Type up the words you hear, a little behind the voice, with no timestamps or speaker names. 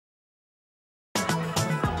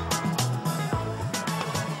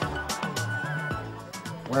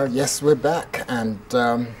Well, yes, we're back, and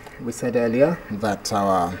we said earlier that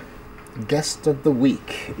our guest of the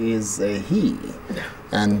week is a he,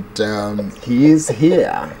 and he is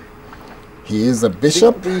here. He is a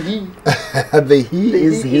bishop. The he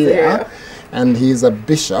is here, and he is a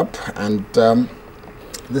bishop, and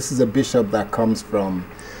this is a bishop that comes from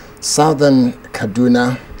southern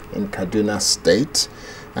Kaduna in Kaduna State,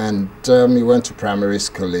 and he went to primary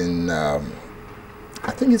school in I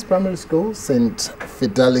think it's primary school, St.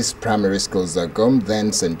 Fidelis Primary School, Zagum,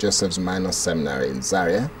 then St. Joseph's Minor Seminary in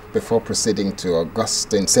Zaria, before proceeding to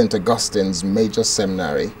St. Augustine's Major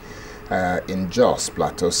Seminary in Jos,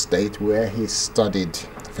 Plateau State, where he studied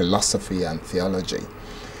philosophy and theology.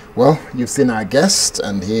 Well, you've seen our guest,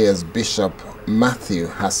 and he is Bishop Matthew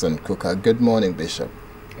Hassan Kukah. Good morning, Bishop.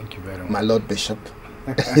 Thank you very much. My Lord Bishop.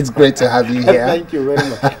 It's great to have you here. Thank you very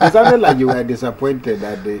much. It sounded like you were disappointed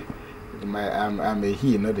that I'm a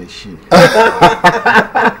he, not a she. Which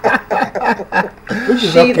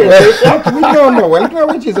is okay.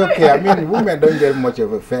 Which is okay. I mean, women don't get much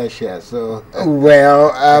of a fair share, so.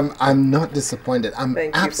 Well, I'm not disappointed. I'm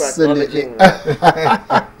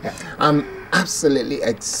absolutely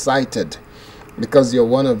excited because you're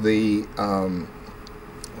one of the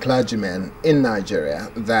clergymen in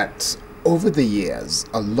Nigeria that over the years,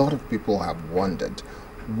 a lot of people have wondered,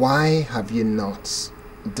 why have you not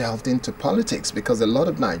delved into politics? Because a lot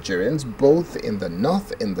of Nigerians, both in the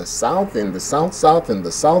north, in the south, in the south-south, and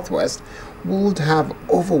the southwest, would have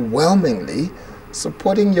overwhelmingly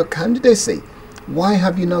supporting your candidacy. Why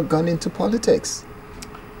have you not gone into politics?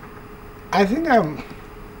 I think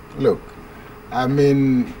look, I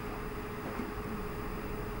mean,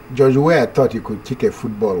 George Weah thought he could kick a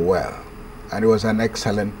football well, and he was an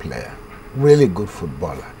excellent player, really good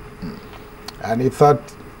footballer. And he thought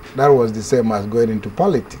that was the same as going into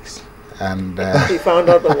politics, and he found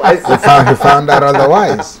out otherwise. he found out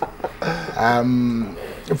otherwise.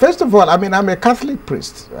 First of all, I mean, I'm a Catholic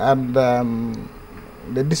priest, and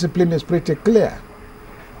the discipline is pretty clear.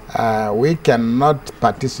 We cannot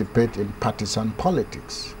participate in partisan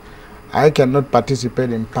politics. I cannot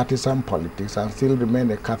participate in partisan politics and still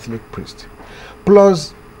remain a Catholic priest.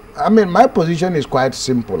 Plus, I mean, my position is quite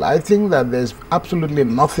simple. I think that there's absolutely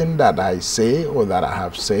nothing that I say or that I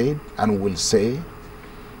have said and will say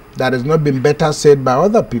that has not been better said by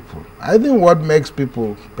other people. I think what makes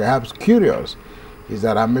people perhaps curious is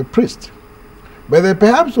that I'm a priest. But they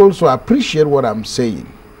perhaps also appreciate what I'm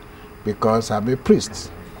saying because I'm a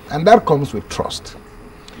priest. And that comes with trust.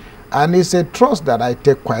 And it's a trust that I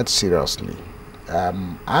take quite seriously.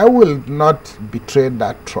 I will not betray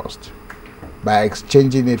that trust by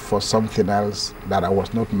exchanging it for something else that I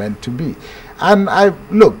was not meant to be. And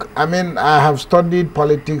look, I mean, I have studied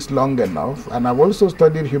politics long enough, and I've also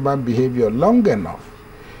studied human behavior long enough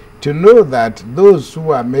to know that those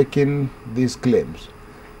who are making these claims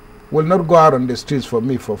will not go out on the streets for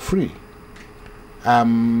me for free.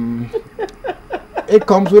 It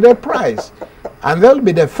comes with a price. And they'll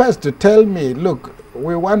be the first to tell me, look,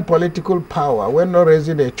 we want political power, we're not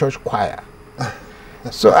raising a church choir.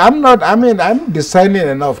 So I'm discerning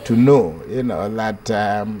enough to know, that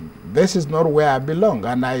this is not where I belong.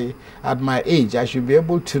 And at my age, I should be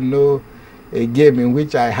able to know a game in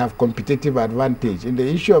which I have competitive advantage. In the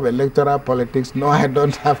issue of electoral politics, no, I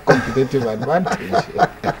don't have competitive advantage.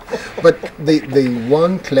 But the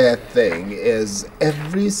one clear thing is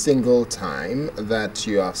every single time that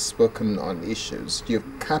you have spoken on issues,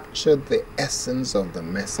 you've captured the essence of the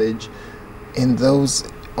message in those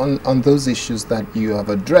on those issues that you have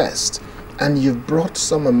addressed, and you've brought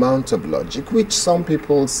some amount of logic, which some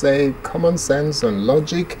people say common sense and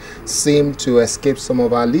logic seem to escape some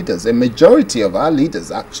of our leaders, a majority of our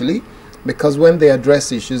leaders actually, because when they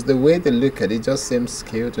address issues, the way they look at it just seems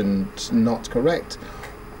skewed and not correct.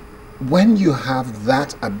 When you have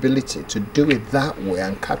that ability to do it that way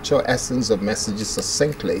and capture essence of messages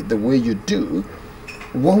succinctly the way you do,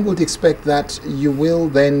 one would expect that you will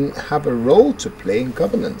then have a role to play in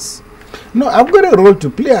governance. No, I've got a role to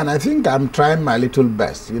play, and I think I'm trying my little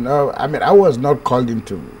best. I mean, I was not called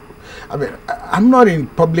into. I mean, I'm not in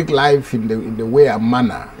public life in the way and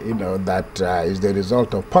manner, that is the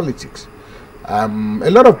result of politics. A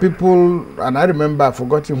lot of people, and I remember, I've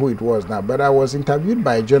forgotten who it was now, but I was interviewed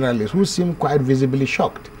by a journalist who seemed quite visibly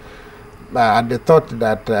shocked at the thought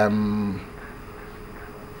that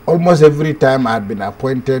almost every time I had been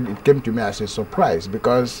appointed, it came to me as a surprise,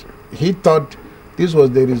 because he thought this was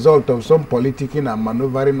the result of some politicking and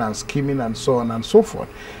maneuvering and scheming and so on and so forth.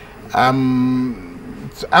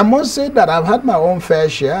 I must say that I've had my own fair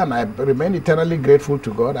share, and I remain eternally grateful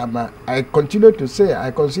to God. I continue to say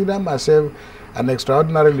I consider myself an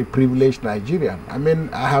extraordinarily privileged Nigerian. I mean,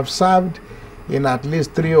 I have served in at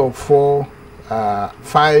least 3 or 4,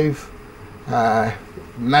 5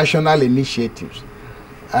 national initiatives.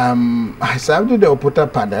 I served in the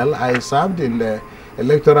Oputa panel. I served in the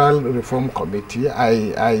Electoral Reform Committee.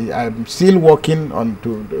 I'm still working on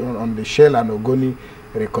the Shell and Ogoni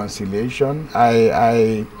reconciliation.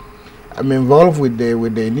 I'm involved with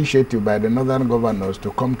the initiative by the northern governors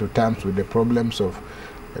to come to terms with the problems of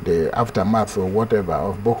the aftermath or whatever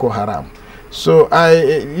of Boko Haram. So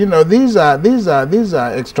these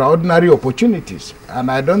are extraordinary opportunities, and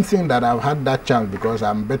I don't think that I've had that chance because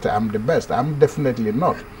I'm better, I'm the best. I'm definitely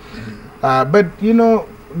not. But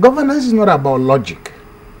governance is not about logic.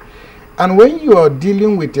 And when you are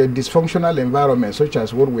dealing with a dysfunctional environment such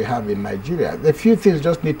as what we have in Nigeria, a few things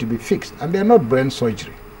just need to be fixed, and they're not brain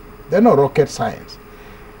surgery. They're not rocket science.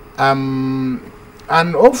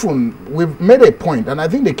 And often we've made a point, and I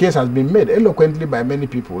think the case has been made eloquently by many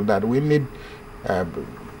people, that we need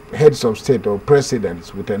heads of state or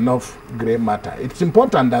presidents with enough gray matter. It's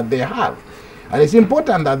important that they have. And it's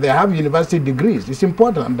important that they have university degrees. It's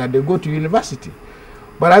important that they go to university.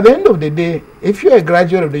 But at the end of the day, if you're a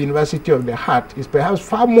graduate of the University of the Heart, it's perhaps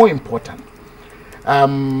far more important.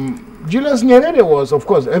 Julius Nyerere was, of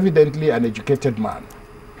course, evidently an educated man.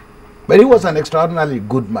 But he was an extraordinarily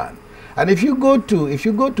good man. And if you go to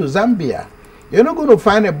Zambia, you're not going to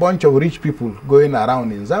find a bunch of rich people going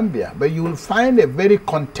around in Zambia, but you will find a very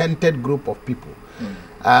contented group of people.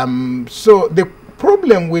 So the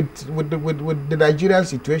problem with the Nigerian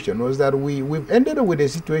situation was that we've ended up with a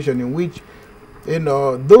situation in which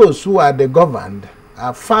those who are the governed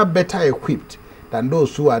are far better equipped than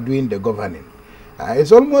those who are doing the governing.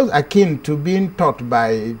 It's almost akin to being taught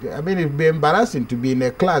by, I mean, it'd be embarrassing to be in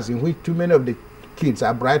a class in which too many of the kids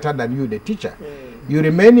are brighter than you, the teacher. You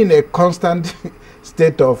remain in a constant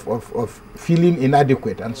state of feeling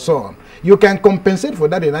inadequate and so on. You can compensate for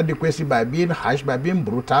that inadequacy by being harsh, by being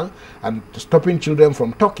brutal, and stopping children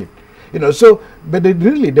from talking. But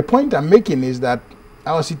really the point I'm making is that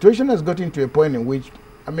our situation has gotten to a point in which,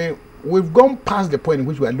 I mean, we've gone past the point in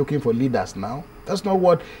which we are looking for leaders now. That's not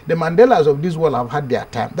what the Mandelas of this world have had their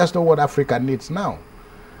time. That's not what Africa needs now.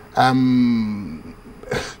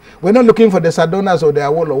 We're not looking for the Sardonas or the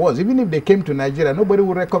Awolowos. Even if they came to Nigeria, nobody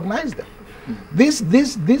will recognize them.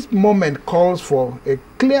 This moment calls for a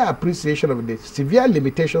clear appreciation of the severe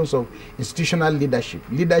limitations of institutional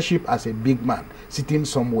leadership as a big man sitting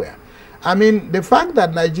somewhere. I mean, the fact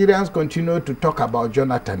that Nigerians continue to talk about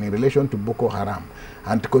Jonathan in relation to Boko Haram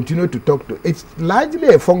and to continue to talk to, it's largely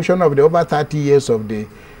a function of the over 30 years of the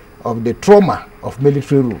trauma of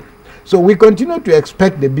military rule. So we continue to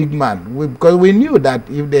expect the big man, because we knew that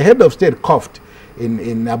if the head of state coughed in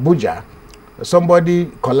Abuja,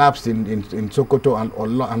 somebody collapsed in Sokoto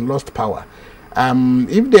and lost power.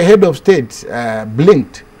 If the head of state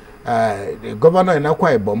blinked, the governor in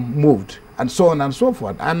Akwa Ibom moved, and so on and so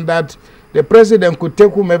forth, and that the president could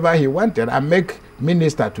take whomever he wanted and make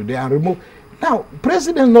minister today and remove. Now,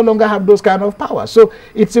 presidents no longer have those kind of power. So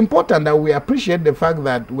it's important that we appreciate the fact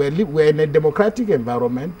that we're in a democratic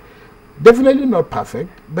environment, definitely not perfect,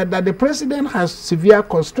 but that the president has severe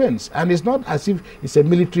constraints, and it's not as if it's a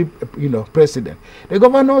military, president. The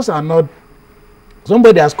governors are not.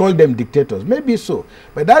 Somebody has called them dictators, maybe so,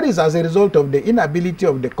 but that is as a result of the inability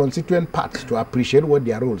of the constituent parts to appreciate what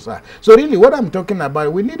their roles are. So really, what I'm talking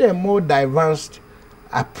about, we need a more diverse,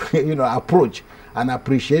 approach and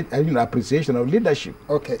appreciation of leadership.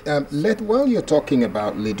 Okay, while you're talking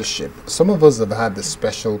about leadership, some of us have had the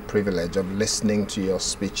special privilege of listening to your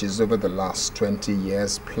speeches over the last 20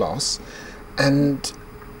 years plus, and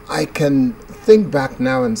I can think back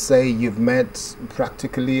now and say you've met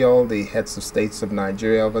practically all the heads of states of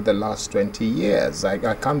Nigeria over the last 20 years.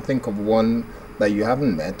 I can't think of one that you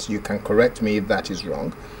haven't met. You can correct me if that is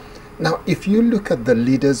wrong. Now, if you look at the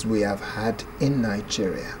leaders we have had in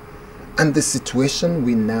Nigeria and the situation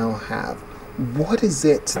we now have, what is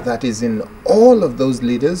it that is in all of those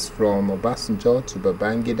leaders, from Obasanjo to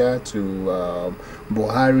Babangida to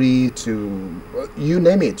Buhari to you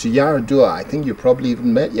name it, to Yaradua? I think you probably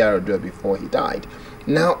even met Yaradua before he died.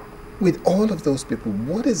 Now, with all of those people,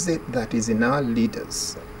 what is it that is in our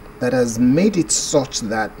leaders that has made it such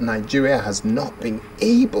that Nigeria has not been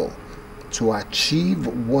able to achieve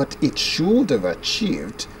what it should have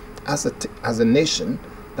achieved as a nation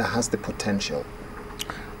that has the potential?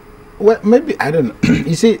 Well, maybe, I don't know.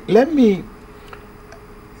 You see,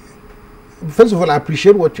 first of all, I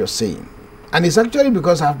appreciate what you're saying. And it's actually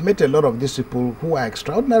because I've met a lot of these people who are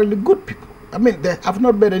extraordinarily good people. I mean, I've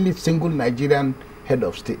not met any single Nigerian head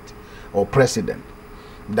of state or president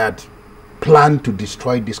that planned to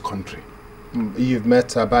destroy this country. You've met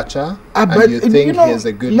Abacha, and you think he's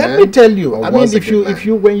a good man? Let me tell you. I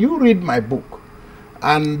mean, when you read my book,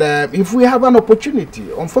 and if we have an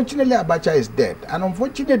opportunity, unfortunately, Abacha is dead, and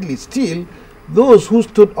unfortunately, still, those who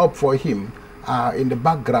stood up for him are in the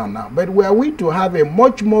background now. But were we to have a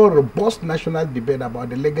much more robust national debate about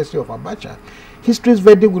the legacy of Abacha, history's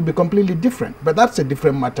verdict would be completely different. But that's a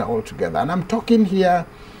different matter altogether. And I'm talking here.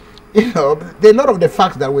 There are a lot of the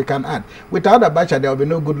facts that we can add. Without Abacha, there will be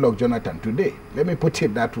no Goodluck Jonathan today. Let me put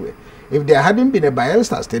it that way. If there hadn't been a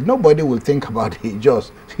Bayelsa state, nobody will think about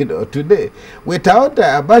Ijaw, today. Without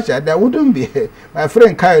Abacha, there wouldn't be. My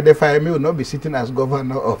friend Kayode Fayemi would not be sitting as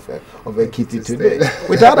governor of Ekiti today.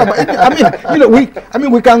 Without Abacha,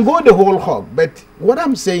 we can go the whole hog. But what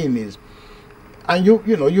I'm saying is, and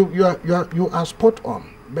you are spot on.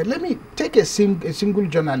 But let me take a single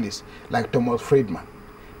journalist like Thomas Friedman.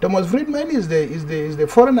 Thomas Friedman is the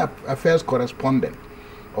foreign affairs correspondent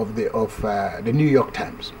of the New York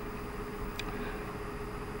Times.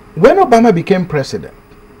 When Obama became president,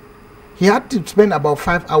 he had to spend about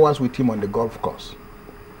 5 hours with him on the golf course,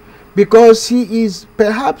 because he is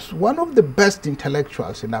perhaps one of the best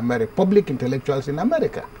intellectuals in America, public intellectuals in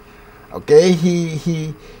America. Okay,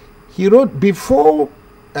 he wrote before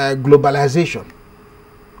globalization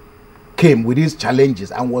came with its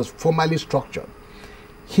challenges and was formally structured.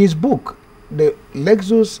 His book, The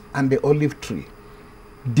Lexus and the Olive Tree,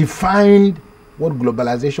 defined what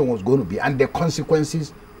globalization was going to be and the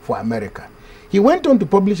consequences for America. He went on to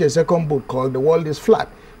publish a second book called The World is Flat,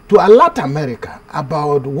 to alert America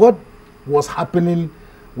about what was happening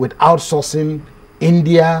with outsourcing,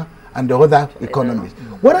 India, and the other economies.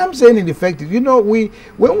 What I'm saying in effect is,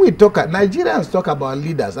 when we talk, Nigerians talk about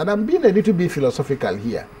leaders, and I'm being a little bit philosophical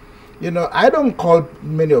here. I don't call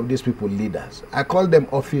many of these people leaders. I call them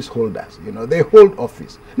office holders. They hold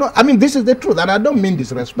office. No, I mean, this is the truth, and I don't mean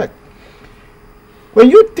disrespect. When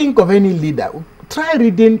you think of any leader, try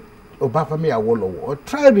reading Obafemi Awolowo or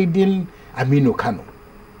try reading Aminu Kano.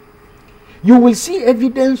 You will see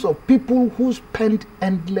evidence of people who spend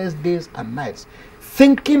endless days and nights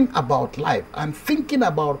thinking about life and thinking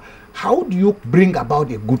about how do you bring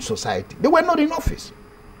about a good society. They were not in office.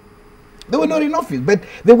 They were not in office, but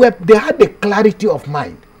they had the clarity of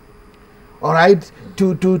mind, all right,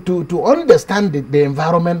 to understand the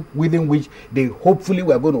environment within which they hopefully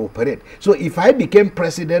were going to operate. So if I became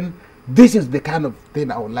president, this is the kind of thing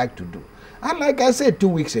I would like to do. And like I said 2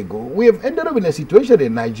 weeks ago, we have ended up in a situation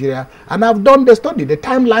in Nigeria, and I've done the study. The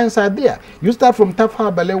timelines are there. You start from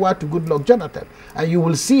Tafawa Balewa to Goodluck Jonathan, and you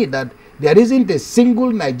will see that there isn't a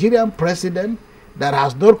single Nigerian president that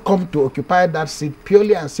has not come to occupy that seat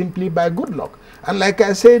purely and simply by good luck. And like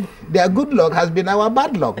I said, their good luck has been our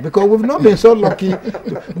bad luck, because we've not been so lucky.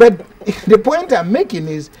 But the point I'm making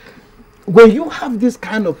is, when you have this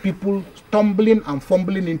kind of people stumbling and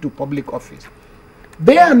fumbling into public office,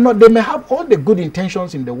 they may have all the good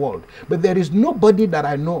intentions in the world, but there is nobody that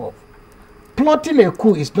I know of. Plotting a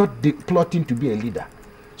coup is not plotting to be a leader.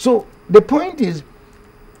 So the point is,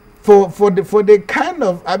 for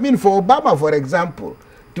Obama, for example,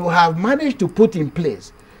 to have managed to put in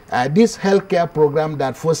place this healthcare program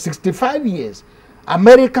that for 65 years,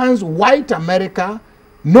 Americans, white America,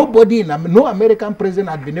 no American president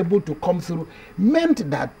had been able to come through, meant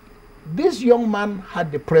that this young man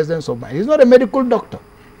had the presence of mind. He's not a medical doctor,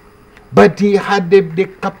 but he had the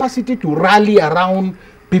capacity to rally around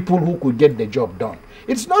people who could get the job done.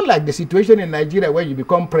 It's not like the situation in Nigeria where you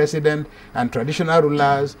become president and traditional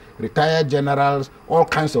rulers, retired generals, all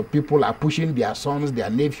kinds of people are pushing their sons, their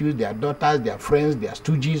nephews, their daughters, their friends, their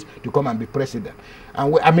stooges to come and be president.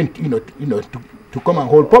 And to come and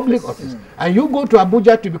hold public office. And you go to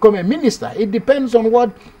Abuja to become a minister. It depends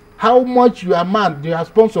on how much your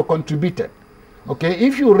sponsor contributed. Okay,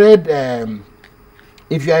 if you read,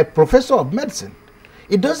 if you are a professor of medicine,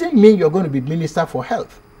 it doesn't mean you're going to be minister for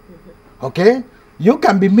health. Okay, you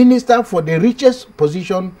can be minister for the richest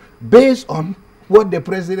position based on what the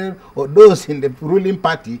president or those in the ruling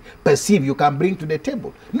party perceive you can bring to the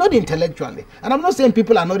table, not intellectually. And I'm not saying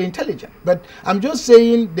people are not intelligent, but I'm just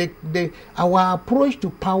saying our approach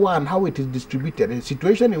to power and how it is distributed, a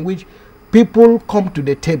situation in which people come to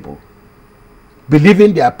the table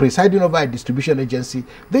believing they are presiding over a distribution agency.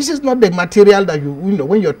 This is not the material that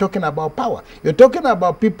when you're talking about power. You're talking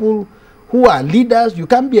about people who are leaders. You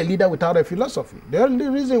can't be a leader without a philosophy. The only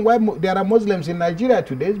reason why there are Muslims in Nigeria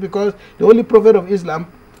today is because the Holy Prophet of Islam,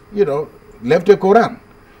 left the Quran.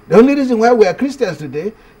 The only reason why we are Christians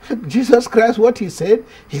today, Jesus Christ, what he said,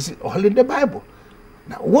 is all in the Bible.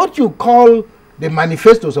 Now, what you call the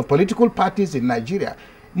manifestos of political parties in Nigeria,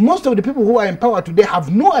 most of the people who are in power today have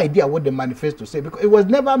no idea what the manifesto say, because it was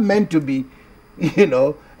never meant to be,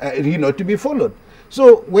 to be followed.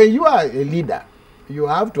 So when you are a leader, you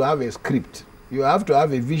have to have a script. You have to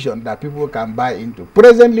have a vision that people can buy into.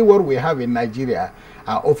 Presently, what we have in Nigeria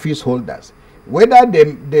are office holders. Whether they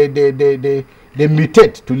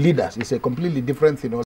mutate to leaders is a completely different thing.